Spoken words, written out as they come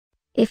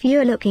If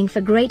you're looking for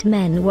great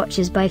men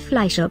watches by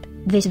Flyshop,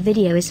 this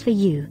video is for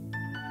you.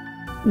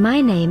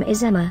 My name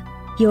is Emma,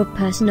 your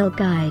personal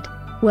guide.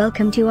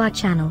 Welcome to our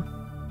channel.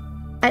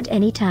 At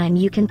any time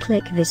you can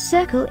click this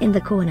circle in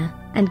the corner,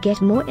 and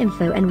get more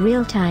info and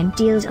real-time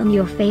deals on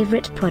your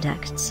favorite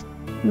products.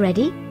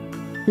 Ready?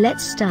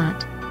 Let's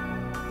start.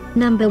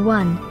 Number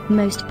 1,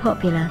 Most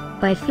Popular,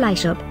 by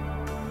Flyshop.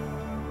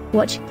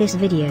 Watch this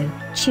video,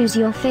 choose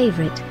your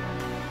favorite.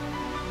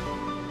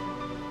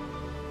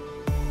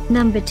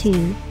 Number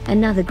 2,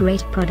 another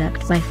great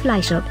product by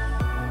Flyshop.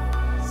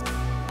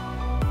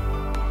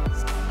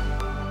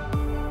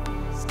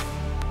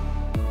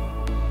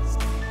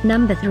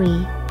 Number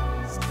 3.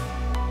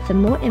 For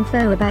more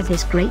info about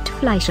this great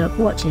Flyshop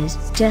watches,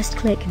 just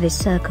click this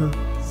circle.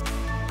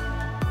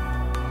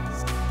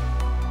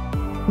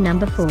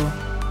 Number 4.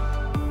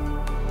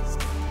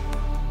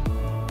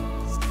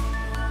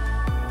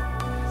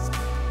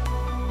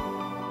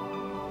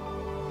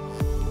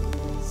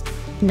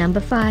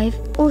 Number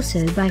 5,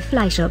 also by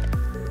Flyshop.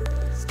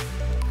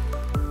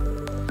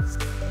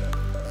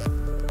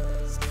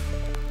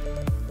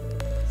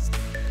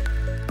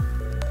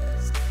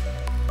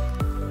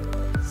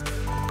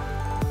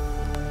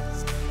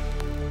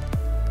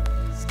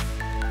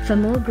 For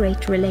more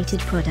great related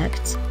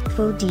products,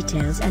 full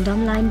details and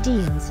online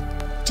deals,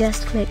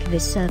 just click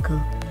this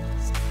circle.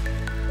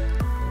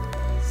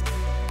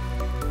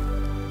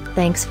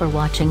 Thanks for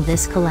watching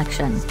this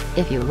collection.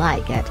 If you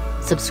like it,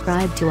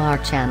 subscribe to our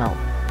channel.